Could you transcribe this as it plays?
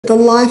The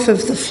life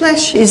of the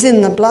flesh is in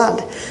the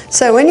blood.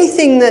 So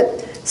anything that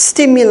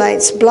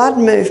stimulates blood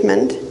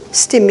movement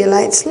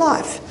stimulates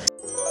life.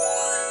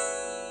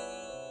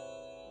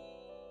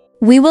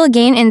 We will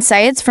gain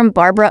insights from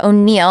Barbara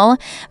O'Neill,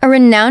 a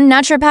renowned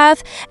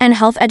naturopath and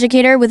health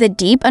educator with a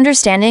deep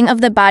understanding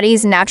of the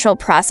body's natural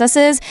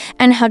processes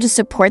and how to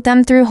support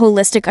them through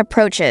holistic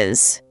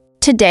approaches.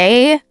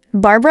 Today,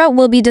 Barbara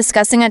will be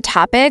discussing a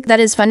topic that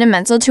is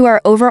fundamental to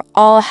our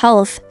overall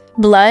health: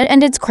 blood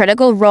and its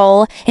critical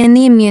role in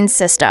the immune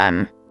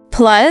system.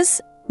 Plus,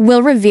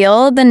 we'll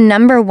reveal the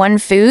 #1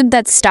 food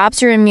that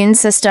stops your immune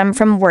system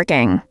from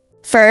working.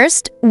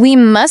 First, we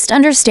must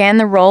understand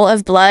the role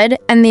of blood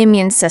and the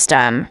immune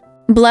system.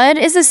 Blood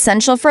is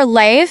essential for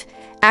life,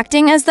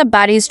 acting as the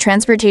body's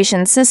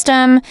transportation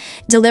system,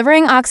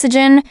 delivering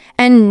oxygen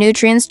and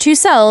nutrients to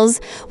cells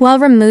while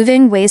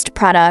removing waste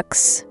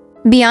products.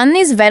 Beyond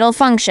these vital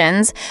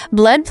functions,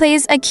 blood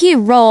plays a key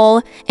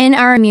role in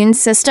our immune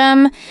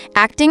system,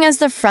 acting as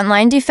the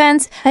frontline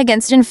defense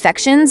against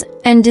infections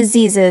and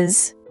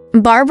diseases.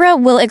 Barbara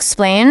will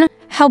explain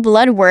how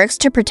blood works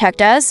to protect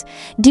us,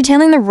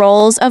 detailing the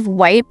roles of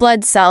white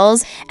blood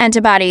cells,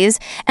 antibodies,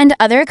 and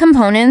other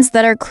components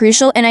that are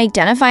crucial in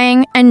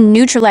identifying and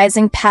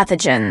neutralizing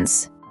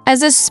pathogens.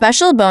 As a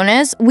special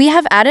bonus, we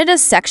have added a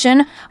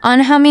section on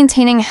how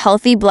maintaining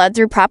healthy blood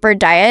through proper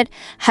diet,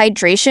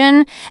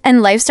 hydration,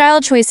 and lifestyle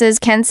choices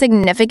can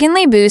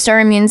significantly boost our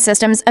immune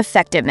system's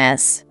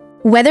effectiveness.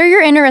 Whether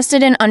you're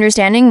interested in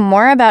understanding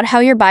more about how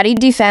your body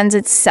defends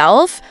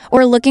itself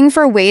or looking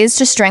for ways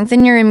to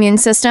strengthen your immune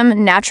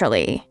system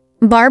naturally,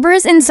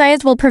 Barbara's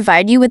insights will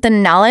provide you with the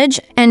knowledge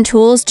and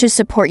tools to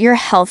support your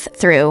health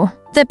through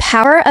the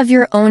power of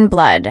your own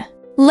blood.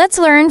 Let's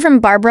learn from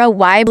Barbara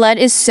why blood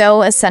is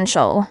so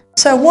essential.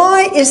 So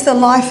why is the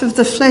life of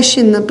the flesh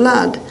in the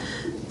blood?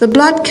 The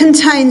blood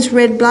contains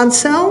red blood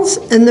cells,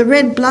 and the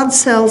red blood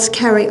cells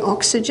carry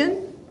oxygen.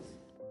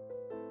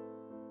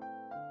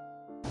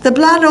 The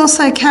blood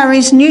also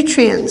carries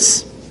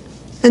nutrients,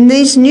 and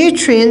these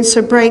nutrients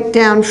are break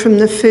down from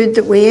the food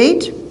that we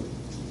eat.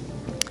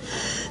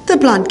 The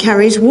blood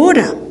carries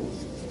water.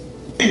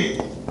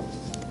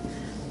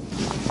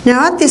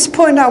 Now at this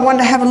point I want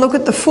to have a look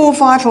at the 4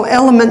 vital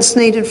elements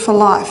needed for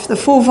life, the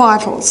 4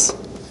 vitals.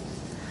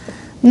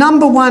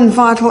 #1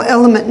 vital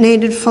element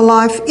needed for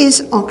life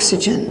is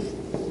oxygen.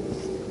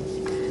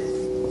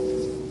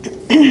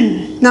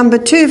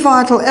 #2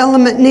 vital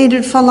element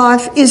needed for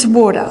life is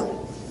water.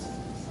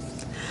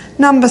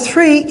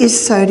 #3 is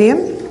sodium.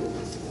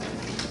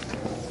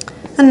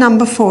 And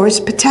 #4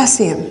 is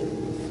potassium.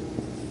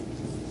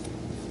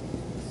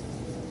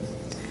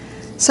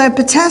 So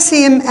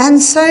potassium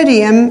and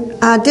sodium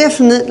are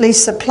definitely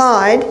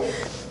supplied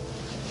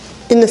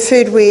in the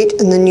food we eat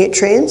and the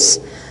nutrients,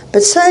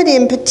 but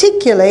sodium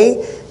particularly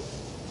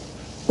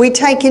we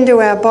take into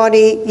our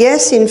body,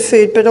 yes, in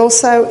food, but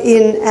also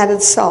in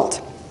added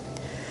salt.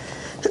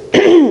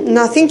 And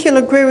I think you'll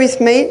agree with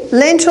me,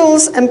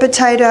 lentils and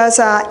potatoes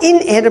are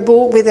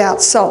inedible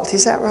without salt,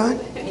 is that right?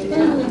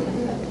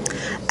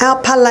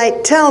 Our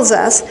palate tells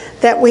us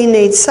that we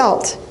need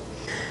salt.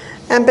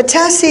 And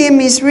potassium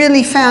is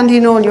really found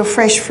in all your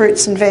fresh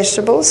fruits and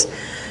vegetables.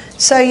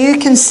 So you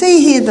can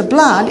see here the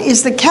blood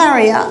is the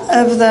carrier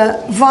of the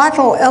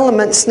vital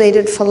elements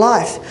needed for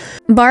life.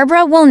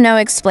 Barbara will now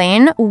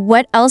explain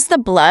what else the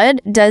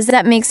blood does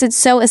that makes it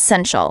so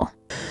essential.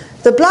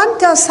 The blood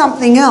does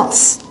something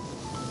else,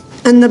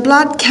 and the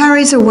blood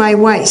carries away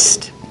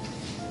waste.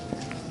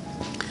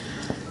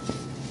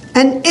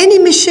 And any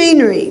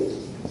machinery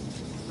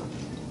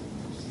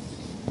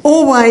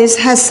always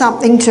has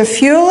something to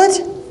fuel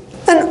it,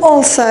 and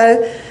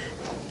also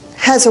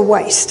has a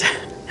waste.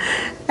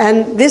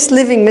 And this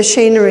living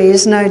machinery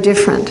is no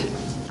different.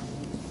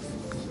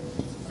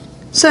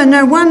 So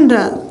no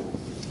wonder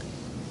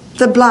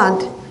the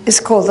blood is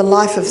called the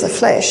life of the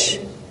flesh.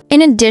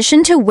 In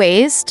addition to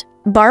waste,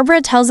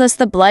 Barbara tells us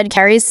the blood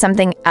carries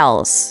something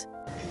else.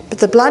 But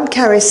the blood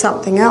carries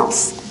something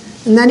else,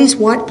 and that is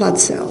white blood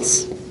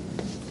cells.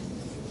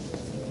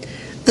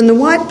 And the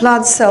white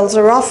blood cells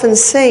are often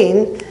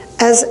seen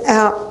as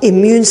our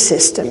immune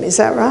system, is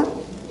that right?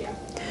 Yeah.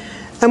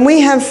 And we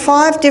have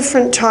 5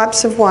 different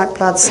types of white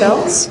blood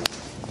cells.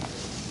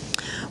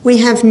 We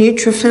have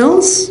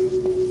neutrophils.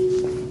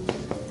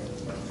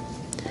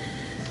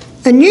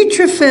 And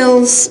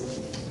neutrophils,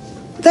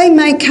 they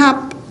make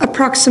up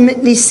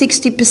approximately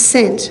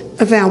 60%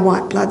 of our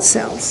white blood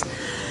cells.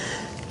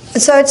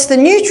 So it's the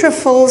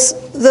neutrophils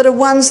that are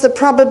ones that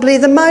probably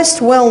the most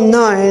well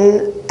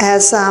known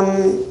as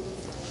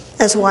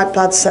white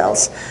blood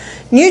cells.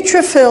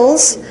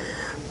 Neutrophils,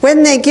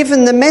 when they're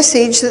given the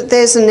message that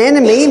there's an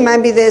enemy,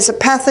 maybe there's a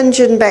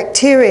pathogen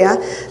bacteria,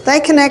 they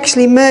can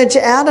actually merge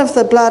out of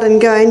the blood and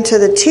go into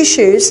the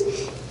tissues,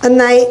 and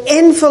they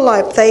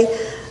envelope, they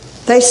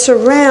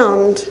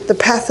surround the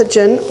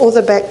pathogen or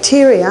the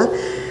bacteria,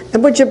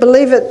 and would you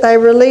believe it, they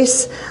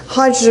release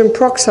hydrogen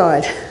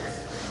peroxide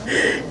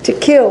to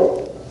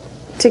kill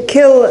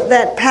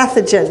that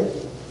pathogen.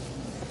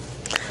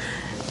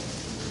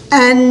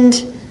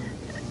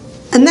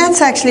 And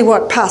that's actually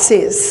what pus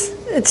is.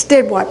 it's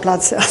dead white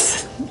blood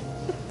cells.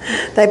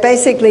 They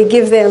basically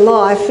give their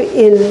life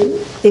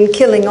in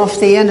killing off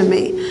the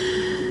enemy.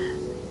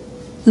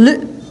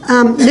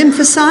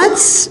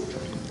 Lymphocytes.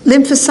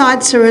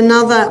 Lymphocytes are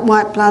another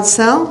white blood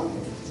cell.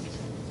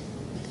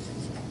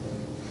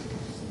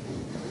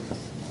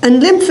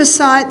 And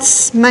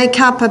lymphocytes make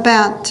up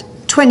about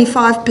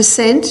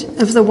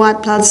 25% of the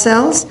white blood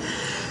cells.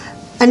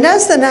 And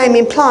as the name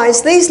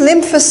implies, these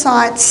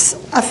lymphocytes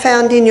are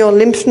found in your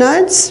lymph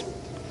nodes.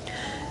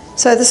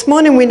 So this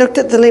morning we looked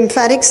at the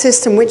lymphatic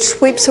system, which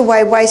sweeps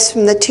away waste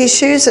from the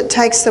tissues. It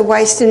takes the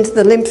waste into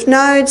the lymph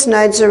nodes.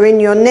 Nodes are in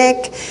your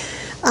neck,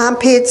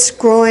 armpits,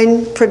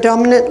 groin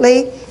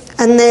predominantly.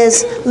 And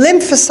there's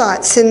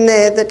lymphocytes in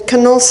there that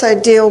can also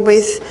deal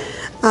with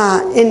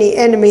any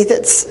enemy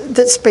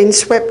that's been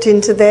swept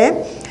into there.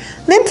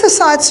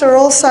 Lymphocytes are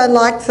also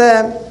like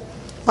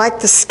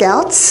the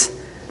scouts.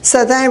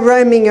 So they're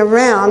roaming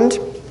around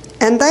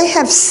and they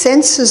have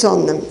sensors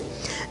on them.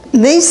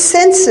 And these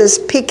sensors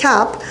pick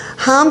up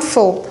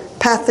harmful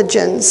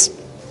pathogens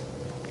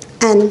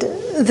and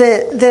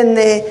then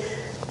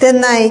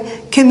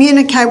they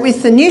communicate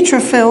with the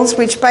neutrophils,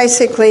 which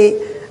basically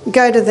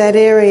go to that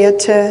area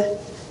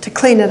to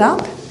clean it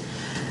up.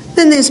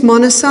 Then there's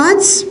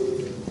monocytes.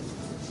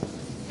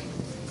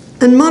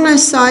 And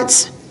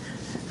monocytes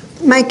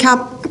make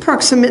up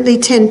approximately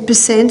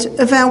 10%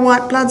 of our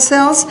white blood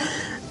cells.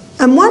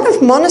 And one of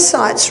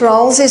monocytes'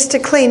 roles is to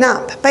clean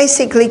up,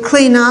 basically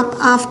clean up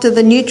after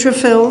the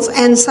neutrophils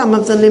and some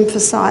of the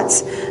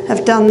lymphocytes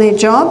have done their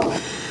job.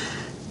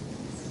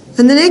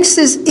 And the next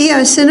is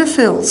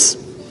eosinophils.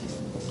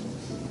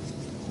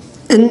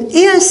 And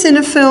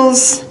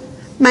eosinophils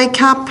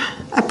make up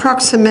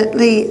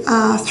approximately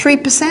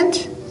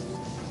 3%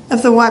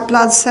 of the white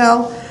blood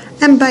cell,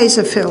 and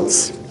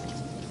basophils.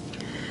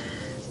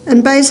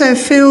 And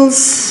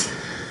basophils,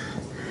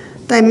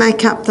 they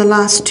make up the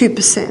last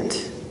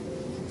 2%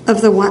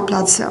 of the white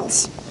blood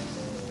cells.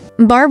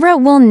 Barbara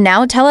will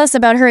now tell us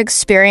about her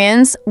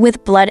experience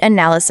with blood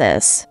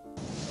analysis.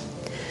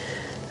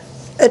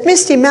 At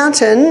Misty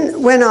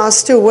Mountain, when I was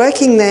still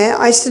working there,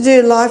 I used to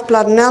do live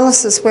blood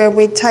analysis where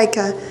we'd take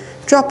a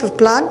drop of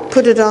blood,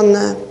 put it on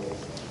a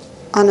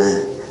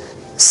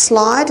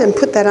slide and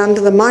put that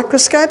under the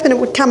microscope, and it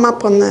would come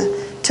up on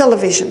the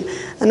television.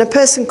 And a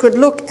person could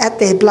look at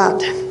their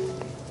blood.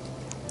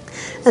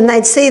 And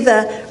they'd see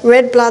the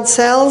red blood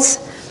cells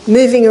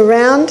moving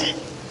around,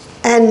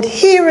 and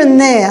here and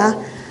there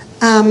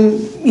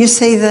you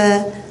see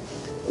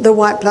the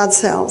white blood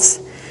cells.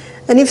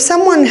 And if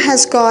someone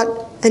has got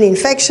an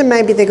infection,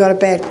 maybe they got a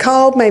bad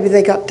cold, maybe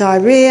they got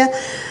diarrhea,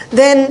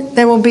 then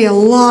there will be a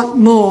lot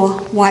more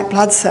white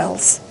blood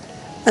cells.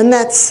 And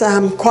that's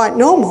quite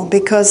normal,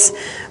 because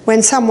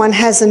when someone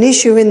has an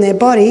issue in their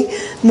body,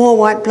 more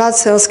white blood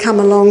cells come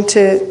along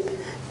to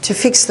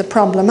fix the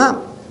problem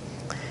up.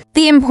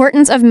 The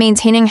importance of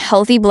maintaining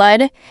healthy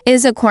blood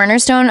is a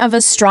cornerstone of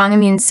a strong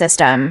immune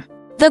system.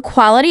 The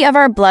quality of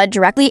our blood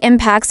directly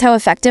impacts how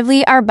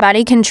effectively our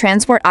body can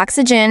transport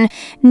oxygen,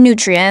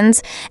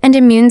 nutrients, and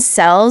immune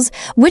cells,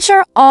 which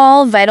are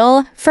all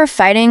vital for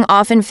fighting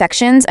off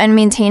infections and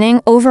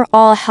maintaining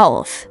overall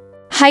health.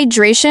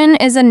 Hydration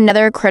is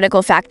another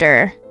critical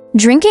factor.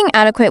 Drinking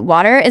adequate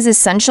water is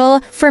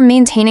essential for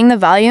maintaining the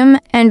volume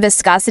and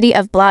viscosity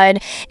of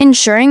blood,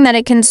 ensuring that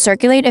it can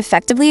circulate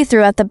effectively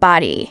throughout the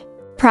body.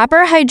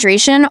 Proper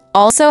hydration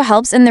also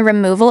helps in the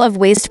removal of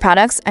waste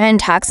products and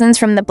toxins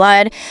from the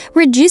blood,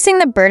 reducing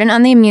the burden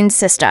on the immune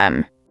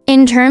system.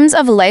 In terms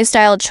of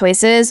lifestyle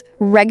choices,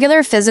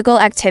 regular physical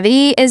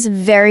activity is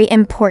very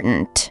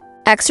important.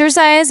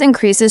 Exercise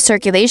increases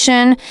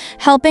circulation,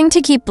 helping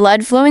to keep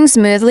blood flowing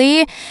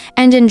smoothly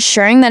and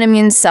ensuring that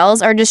immune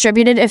cells are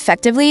distributed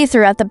effectively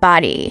throughout the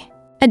body.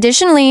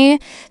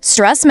 Additionally,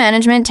 stress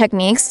management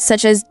techniques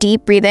such as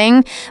deep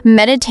breathing,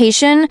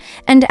 meditation,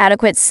 and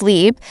adequate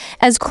sleep,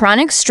 as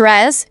chronic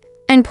stress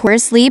and poor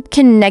sleep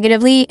can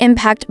negatively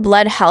impact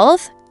blood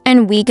health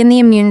and weaken the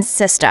immune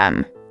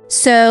system.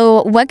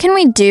 So, what can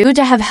we do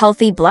to have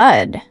healthy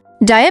blood?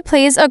 Diet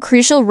plays a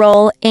crucial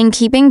role in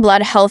keeping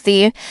blood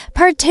healthy,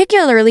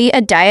 particularly a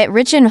diet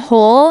rich in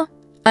whole,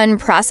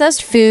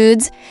 unprocessed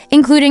foods,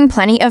 including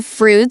plenty of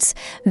fruits,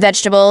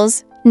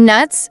 vegetables,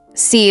 nuts,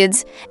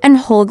 seeds, and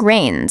whole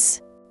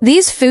grains.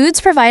 These foods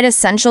provide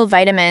essential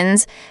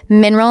vitamins,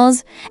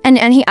 minerals, and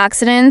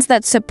antioxidants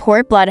that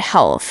support blood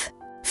health.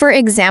 For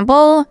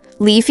example,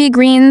 leafy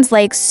greens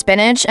like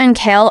spinach and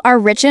kale are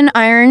rich in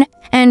iron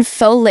and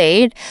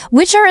folate,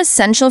 which are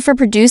essential for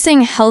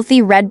producing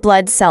healthy red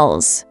blood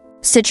cells.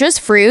 Citrus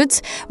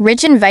fruits,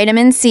 rich in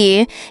vitamin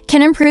C,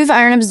 can improve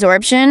iron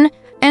absorption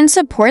and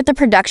support the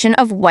production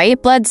of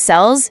white blood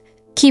cells,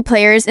 key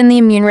players in the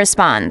immune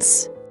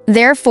response.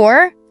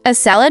 Therefore, a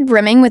salad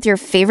brimming with your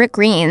favorite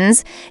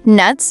greens,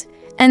 nuts,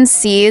 and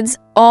seeds,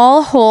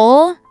 all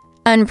whole,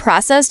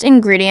 unprocessed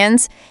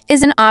ingredients,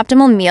 is an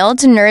optimal meal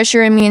to nourish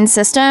your immune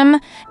system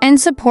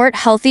and support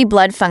healthy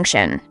blood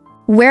function.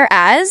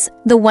 Whereas,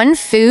 the one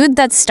food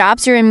that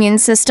stops your immune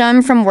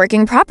system from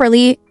working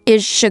properly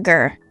is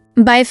sugar.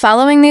 By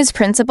following these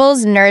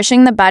principles,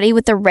 nourishing the body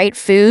with the right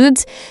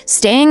foods,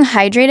 staying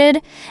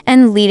hydrated,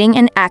 and leading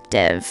an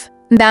active,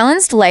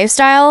 balanced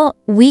lifestyle,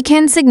 we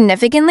can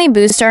significantly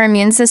boost our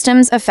immune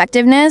system's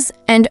effectiveness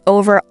and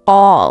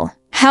overall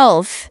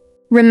health.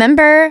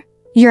 Remember,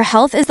 your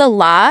health is the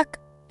lock,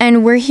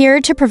 and we're here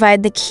to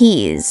provide the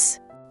keys.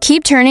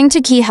 Keep turning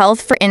to Key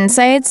Health for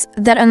insights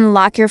that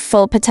unlock your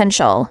full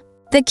potential.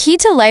 The key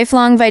to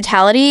lifelong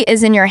vitality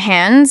is in your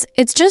hands.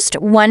 It's just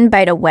one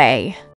bite away.